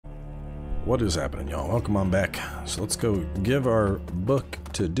What is happening, y'all? Welcome on back. So let's go give our book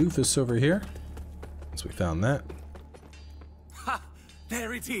to Doofus over here. Once we found that. Ha!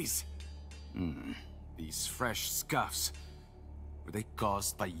 There it is! These fresh scuffs. Were they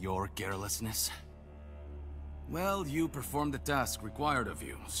caused by your carelessness? Well, you performed the task required of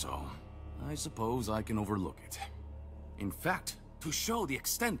you, so I suppose I can overlook it. In fact, to show the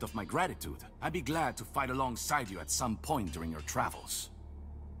extent of my gratitude, I'd be glad to fight alongside you at some point during your travels.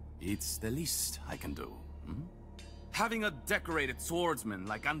 It's the least I can do. Having a decorated swordsman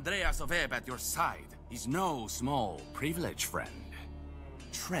like Andreas of Ebb at your side is no small privilege, friend.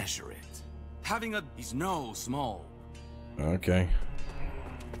 Treasure it. Is no small. Okay.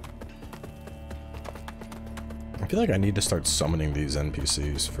 I feel like I need to start summoning these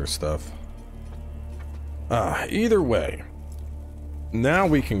NPCs for stuff. Either way. Now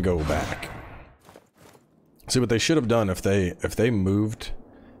we can go back. See what they should have done if they moved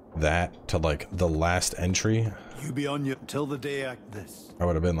that to like the last entry. You be on your till the day act this. I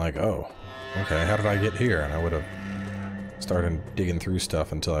would have been like, oh, okay, how did I get here? And I would have started digging through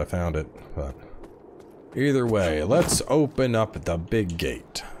stuff until I found it. But either way, let's open up the big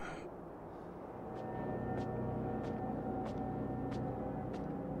gate.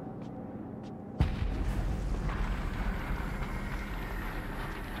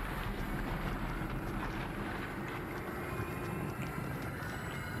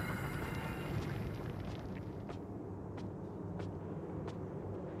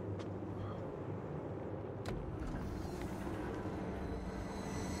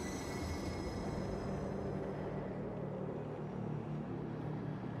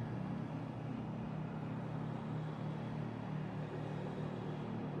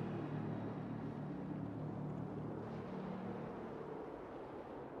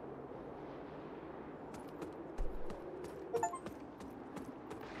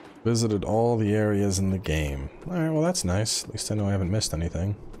 Visited all the areas in the game. Alright, well that's nice. At least I know I haven't missed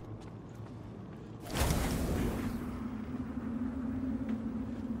anything.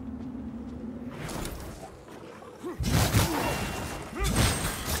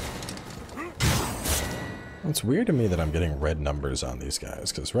 It's weird to me that I'm getting red numbers on these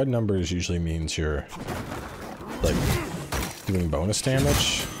guys, because red numbers usually means you're, like, doing bonus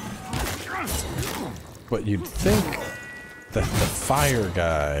damage. But you'd think that the fire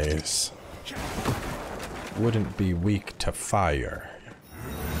guys wouldn't be weak to fire.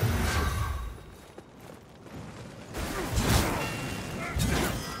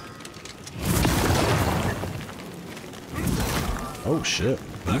 Oh shit,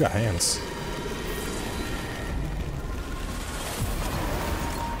 you got hands.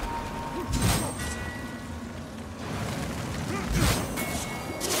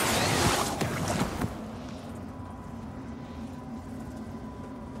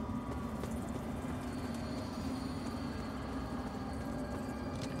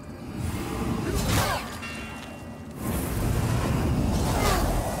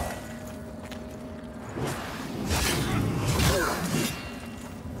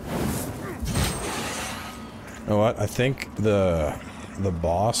 You know what? I think the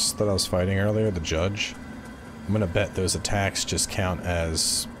boss that I was fighting earlier, the judge, I'm gonna bet those attacks just count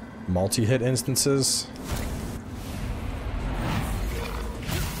as multi-hit instances.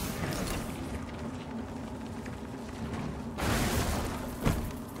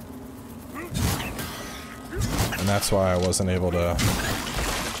 And that's why I wasn't able to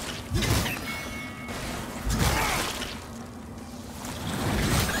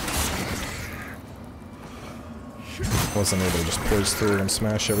just push through and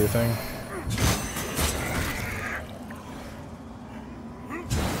smash everything.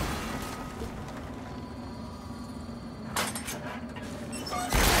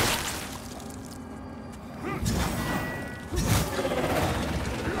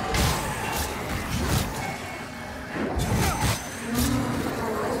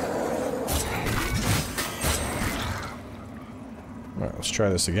 Alright, let's try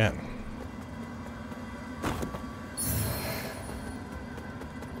this again.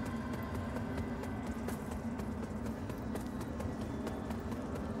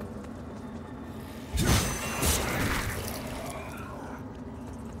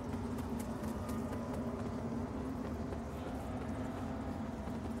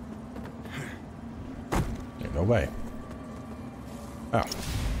 No way. Oh.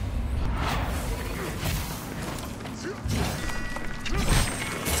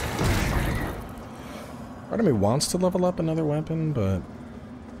 Part of me wants to level up another weapon, but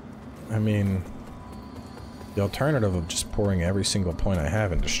I mean, the alternative of just pouring every single point I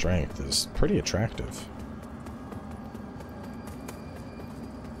have into strength is pretty attractive.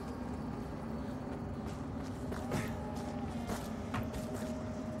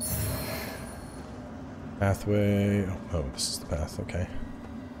 Pathway. Oh, this is the path. Okay.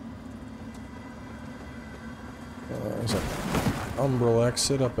 There's an umbral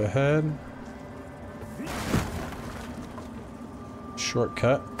exit up ahead.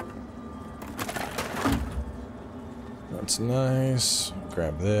 Shortcut. That's nice.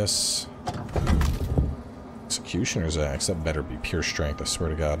 Grab this. Executioner's axe. That better be pure strength, I swear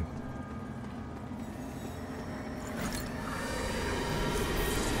to God.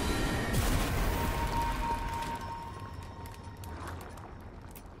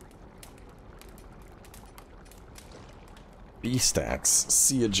 B stats.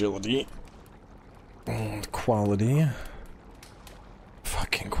 C agility. And quality.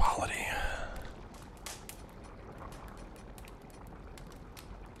 Fucking quality.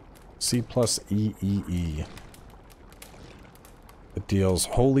 C plus EEE. It deals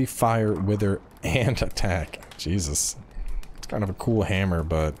holy fire, wither, and attack. Jesus. It's kind of a cool hammer,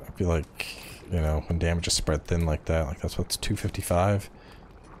 but I feel like, you know, when damage is spread thin like that, like that's what's 255.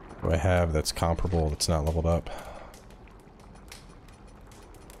 What do I have that's comparable that's not leveled up?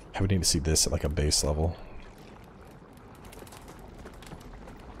 I would need to see this at like a base level.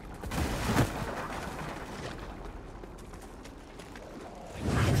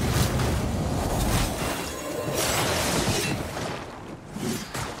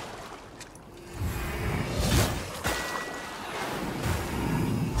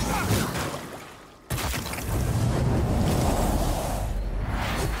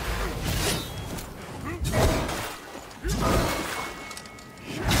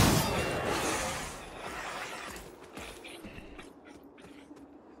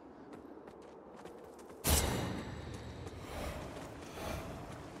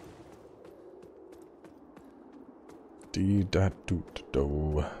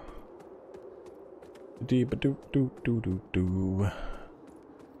 Dee-da-doo-do. Dee-ba-doo-doo-doo-doo-doo.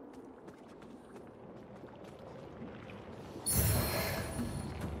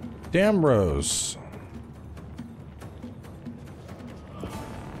 Damn Rose.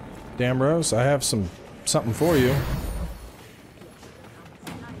 Damn Rose, I have something for you.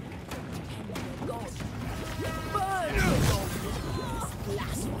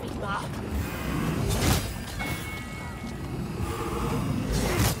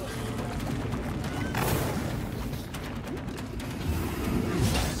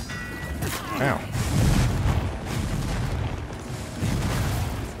 Ow.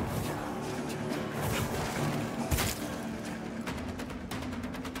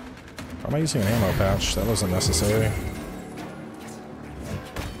 Why am I using an ammo pouch? That wasn't necessary.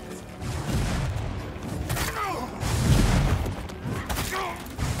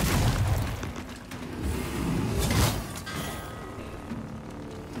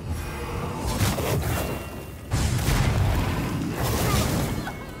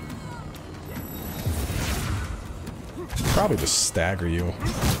 Probably just stagger you.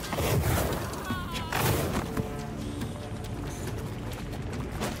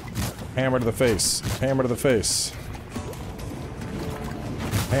 Hammer to the face. Hammer to the face.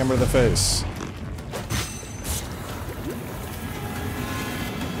 Hammer to the face.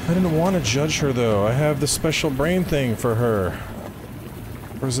 I didn't want to judge her though. I have the special brain thing for her.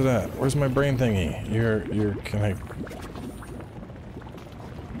 Where's it at? Where's my brain thingy? Can I...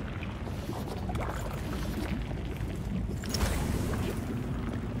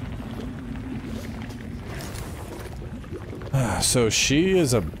 So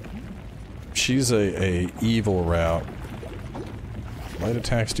she's a evil route. Light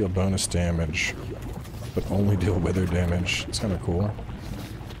attacks deal bonus damage, but only deal wither damage. It's kind of cool.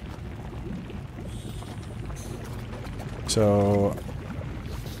 So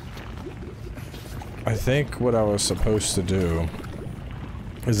I think what I was supposed to do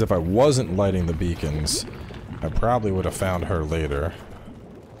is if I wasn't lighting the beacons, I probably would have found her later.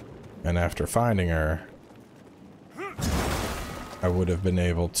 And after finding her, I would have been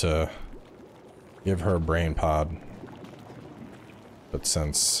able to give her a brain pod. But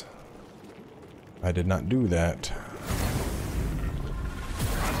since I did not do that,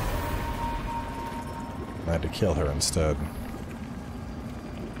 I had to kill her instead.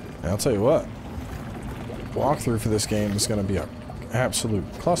 And I'll tell you what, walkthrough for this game is going to be an absolute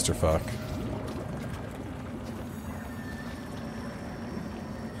clusterfuck.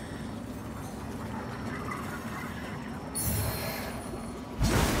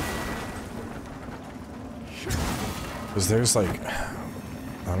 Because there's like,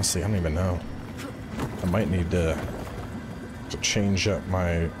 honestly, I don't even know. I might need to change up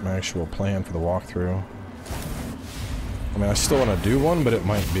my actual plan for the walkthrough. I mean, I still want to do one, but it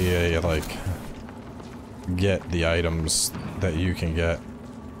might be a, like, get the items that you can get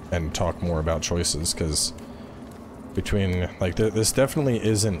and talk more about choices, because between, like, this definitely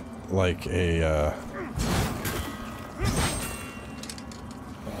isn't like a,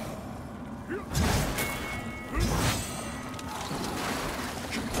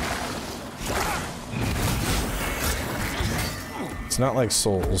 it's not like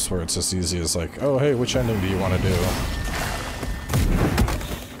Souls, where it's as easy as like, oh hey, which ending do you want to do?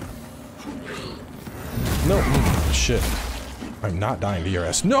 No, shit. I'm not dying to your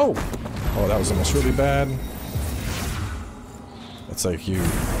ass. No! Oh, that was almost really bad. It's like you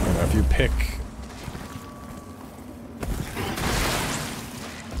know, if you pick...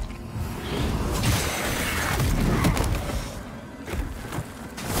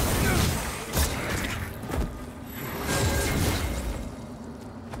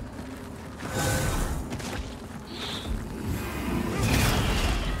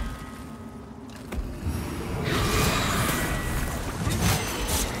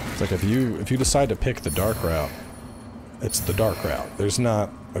 Like if you decide to pick the dark route, it's the dark route. There's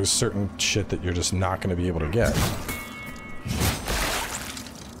certain shit that you're just not going to be able to get.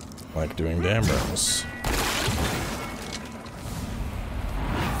 Like doing Dambros.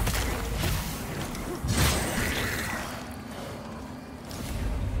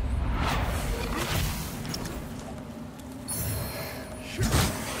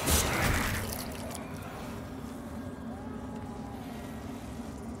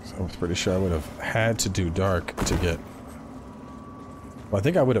 I was pretty sure I would have had to do dark to get... Well, I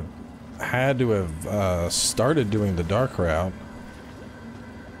think I would have had to have started doing the dark route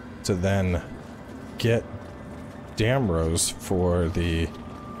to then get Dambros for the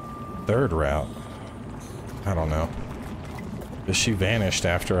third route. I don't know. Because she vanished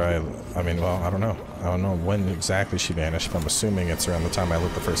after I mean, well, I don't know. I don't know when exactly she vanished, but I'm assuming it's around the time I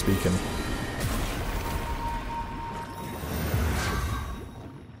lit the first beacon.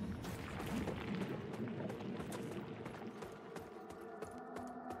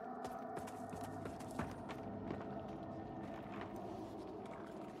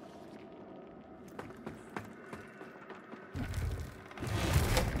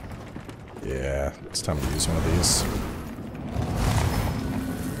 Yeah, it's time to use one of these.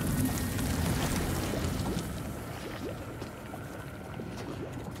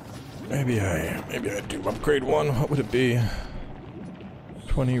 Maybe I do upgrade one. What would it be?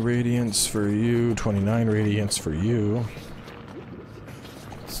 20 radiance for you, 29 radiance for you.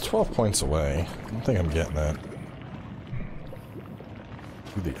 It's 12 points away. I don't think I'm getting that.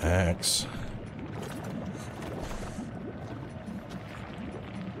 Do the axe.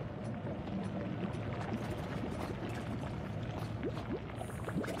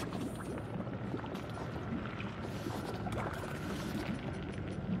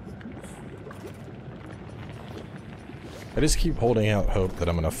 I just keep holding out hope that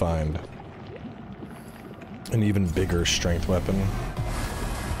I'm gonna find an even bigger strength weapon.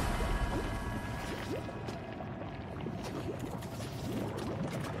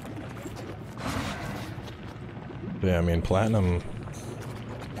 Yeah, I mean, platinum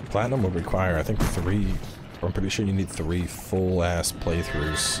would require, I think, 3, or I'm pretty sure you need 3 full-ass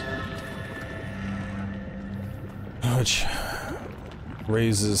playthroughs. Which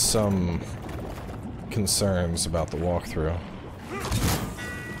raises some concerns about the walkthrough.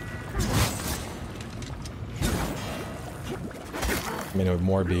 I mean, it would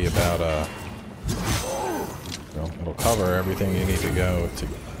more be about, you know, it'll cover everything you need to go to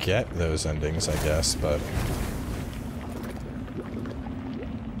get those endings, I guess, but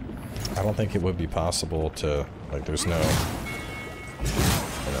I don't think it would be possible to, like, there's no,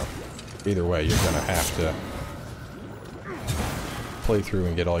 you know, either way, you're gonna have to play through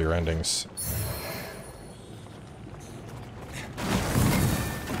and get all your endings.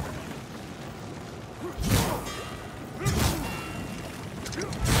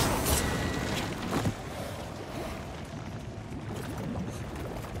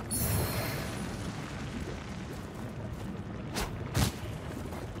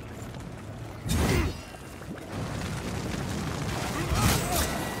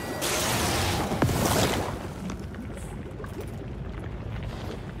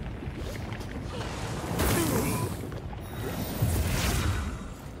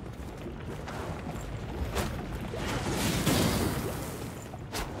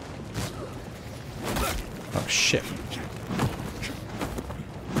 Oh, shit.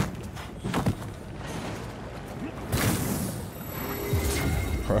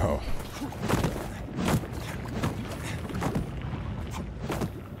 Bro.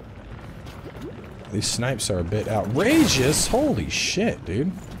 These snipes are a bit outrageous. Holy shit,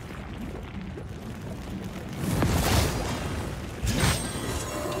 dude.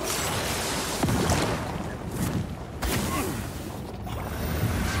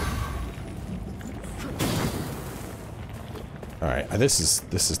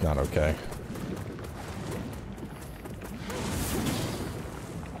 This is not okay.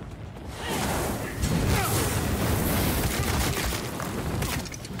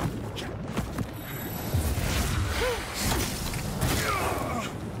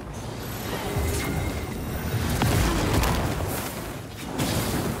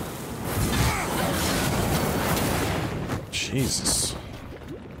 Jesus.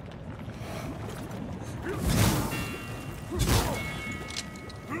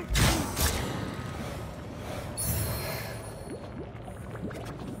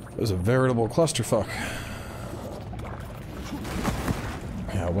 It was a veritable clusterfuck.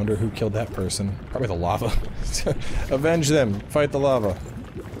 Yeah, I wonder who killed that person. Probably the lava. Avenge them! Fight the lava!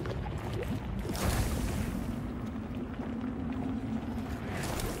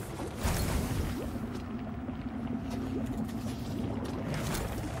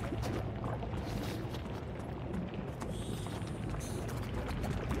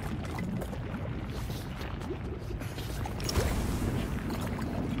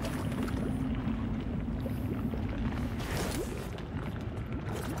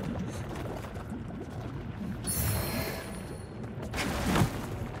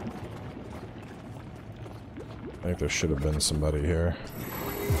 I think there should have been somebody here.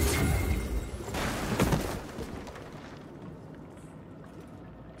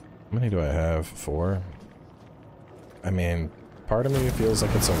 How many do I have? 4? I mean, part of me feels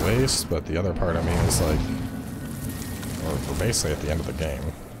like it's a waste, but the other part of me is like, well, we're basically at the end of the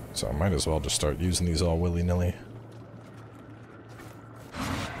game, so I might as well just start using these all willy-nilly.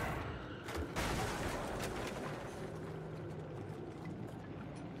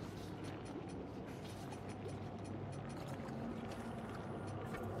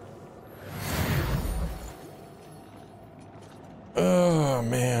 Oh,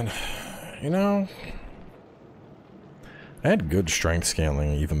 man. You know, I had good strength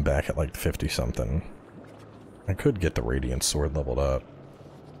scaling even back at like 50-something. I could get the Radiant Sword leveled up.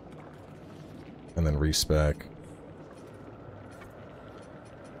 And then respec.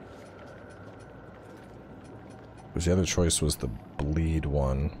 Because the other choice was the Bleed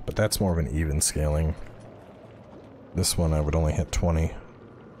one, but that's more of an even scaling. This one I would only hit 20.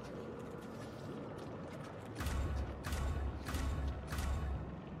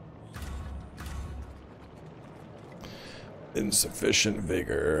 Insufficient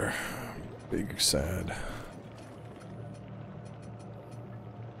vigor. Big sad.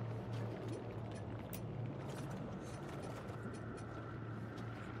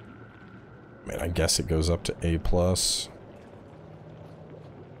 Man, I guess it goes up to A+.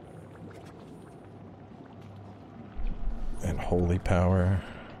 And holy power.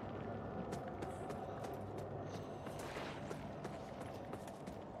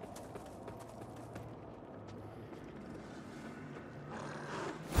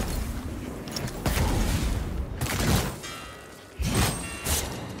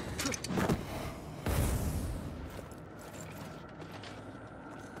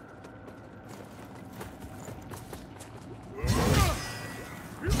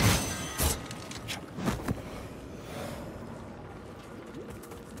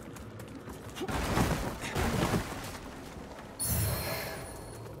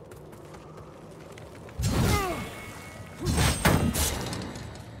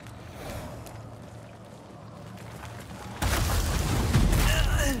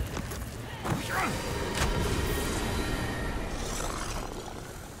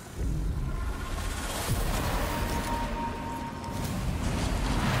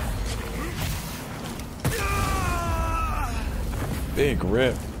 Big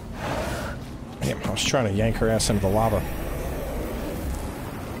rip. Damn, I was trying to yank her ass into the lava.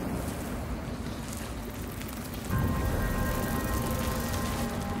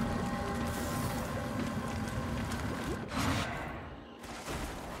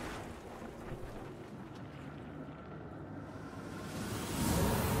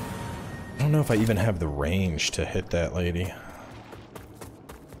 I don't know if I even have the range to hit that lady.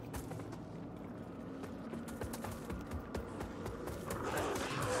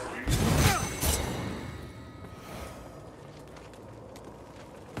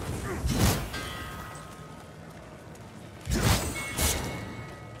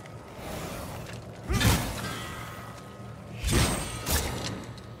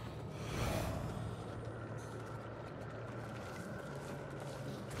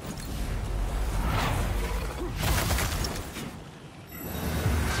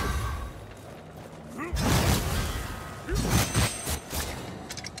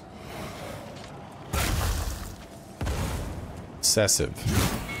 Excessive.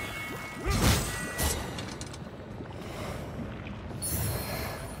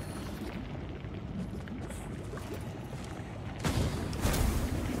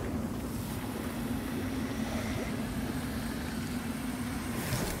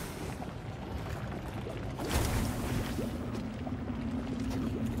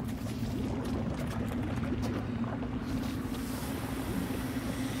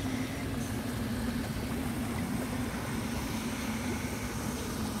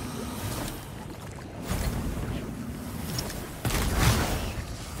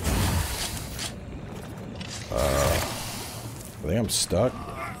 think I'm stuck.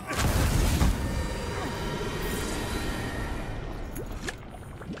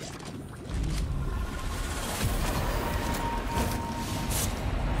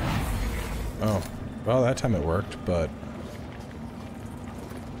 Oh, well, that time it worked, but...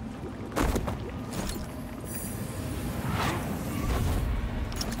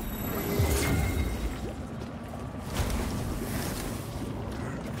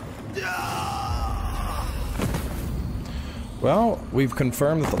 Well, we've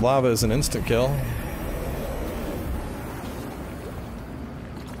confirmed that the lava is an instant kill.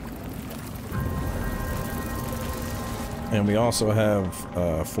 And we also have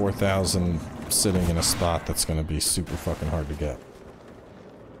 4,000 sitting in a spot that's going to be super fucking hard to get.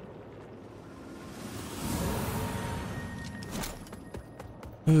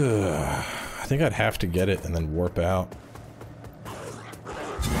 I think I'd have to get it and then warp out.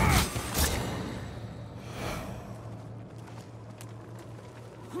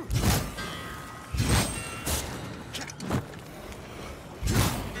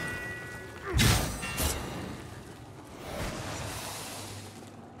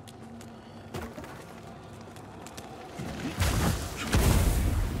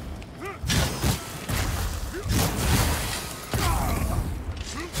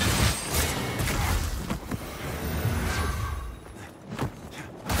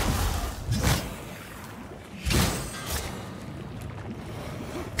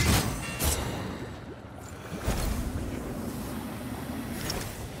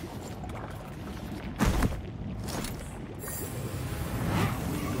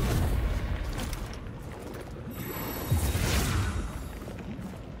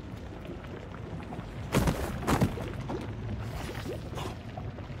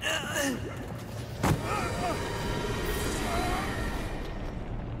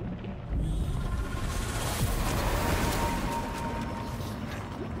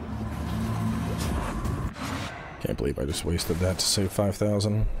 Can't believe I just wasted that to save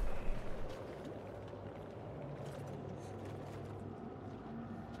 5,000.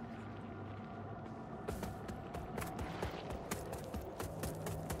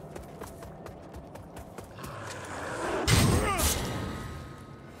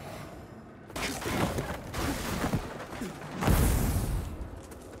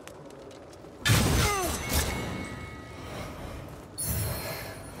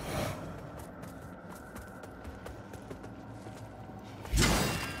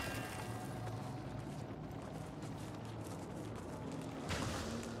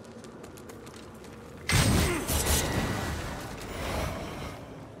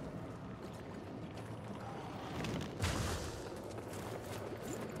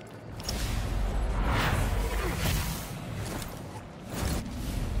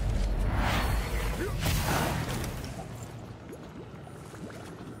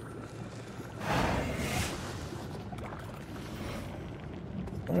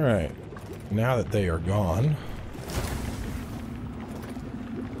 Alright, now that they are gone...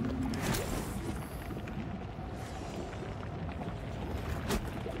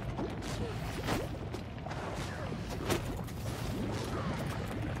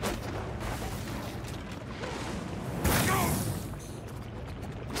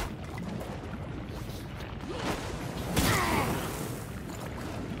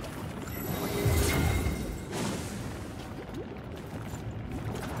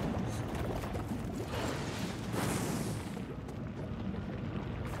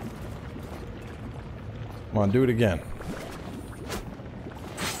 Come on, do it again.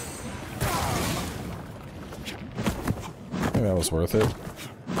 I think that was worth it.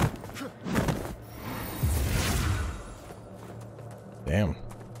 Damn.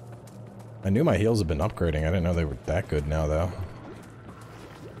 I knew my heals had been upgrading. I didn't know they were that good now, though.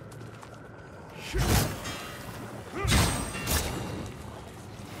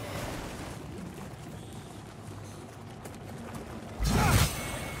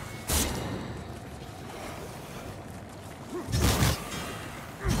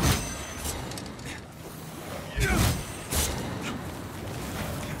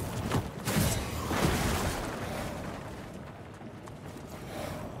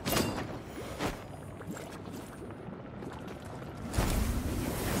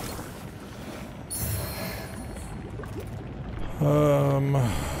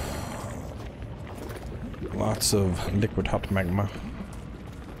 Lots of liquid hot magma.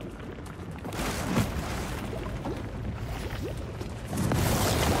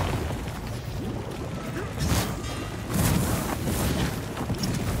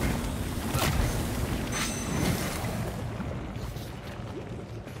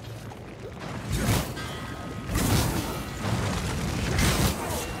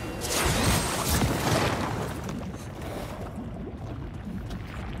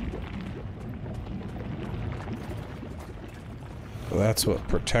 That's what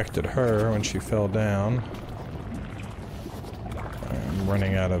protected her when she fell down. I'm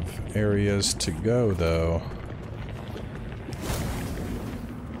running out of areas to go, though.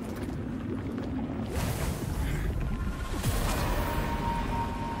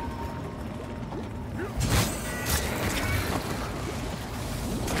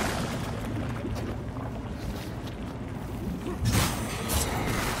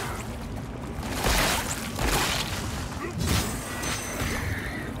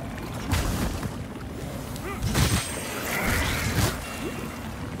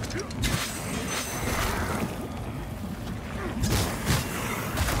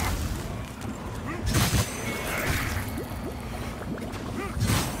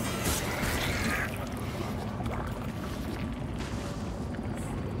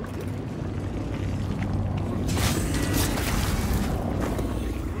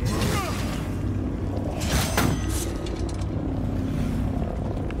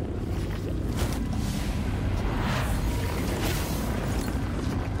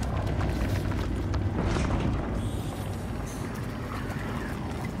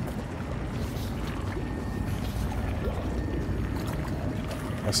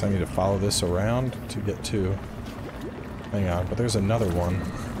 I need to follow this around to get to... Hang on, but there's another one.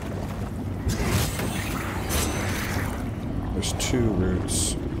 There's two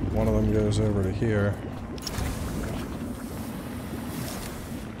routes. One of them goes over to here.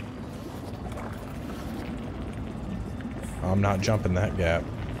 I'm not jumping that gap.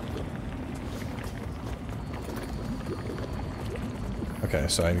 Okay,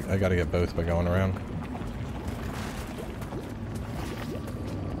 so I gotta get both by going around.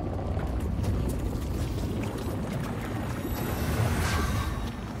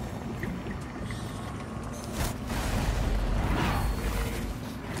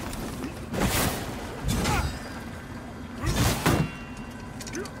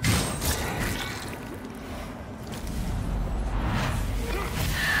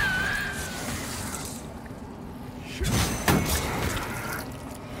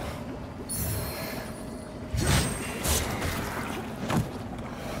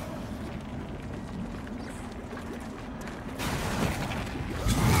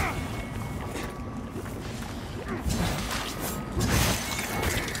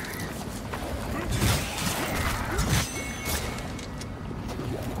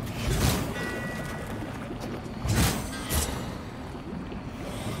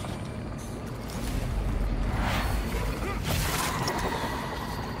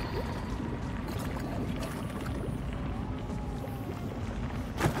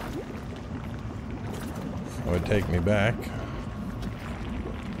 Would take me back.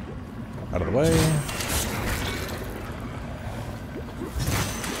 Out of the way.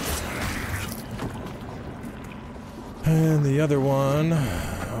 And the other one,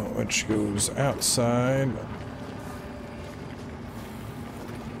 which goes outside.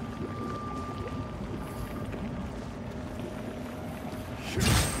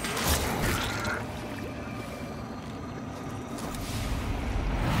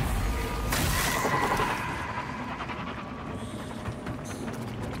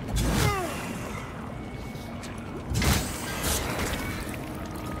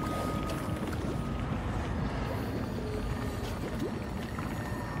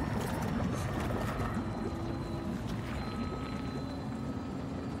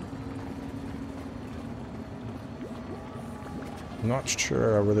 I'm not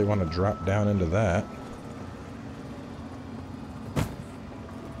sure I really want to drop down into that.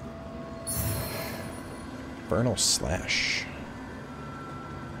 Infernal Slash.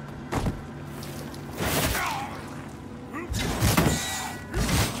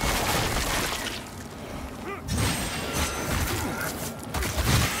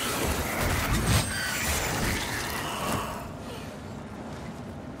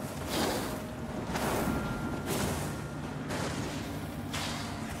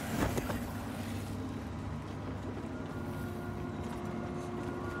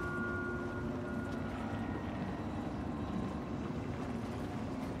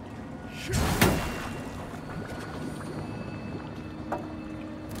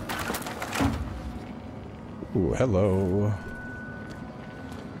 Ooh, hello.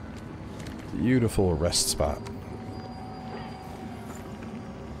 Beautiful rest spot.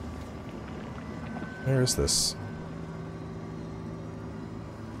 Where is this?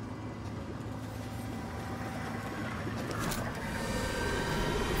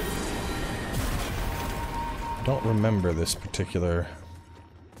 Don't remember this particular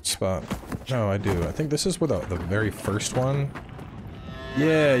spot. No, I do. I think this is where the very first one.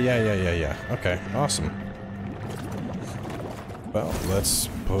 Yeah. Okay, awesome. Well, let's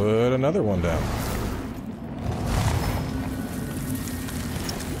put another one down.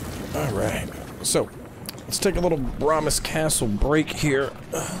 Alright, so let's take a little Bramis Castle break here.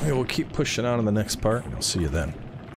 We will keep pushing on in the next part. I'll see you then.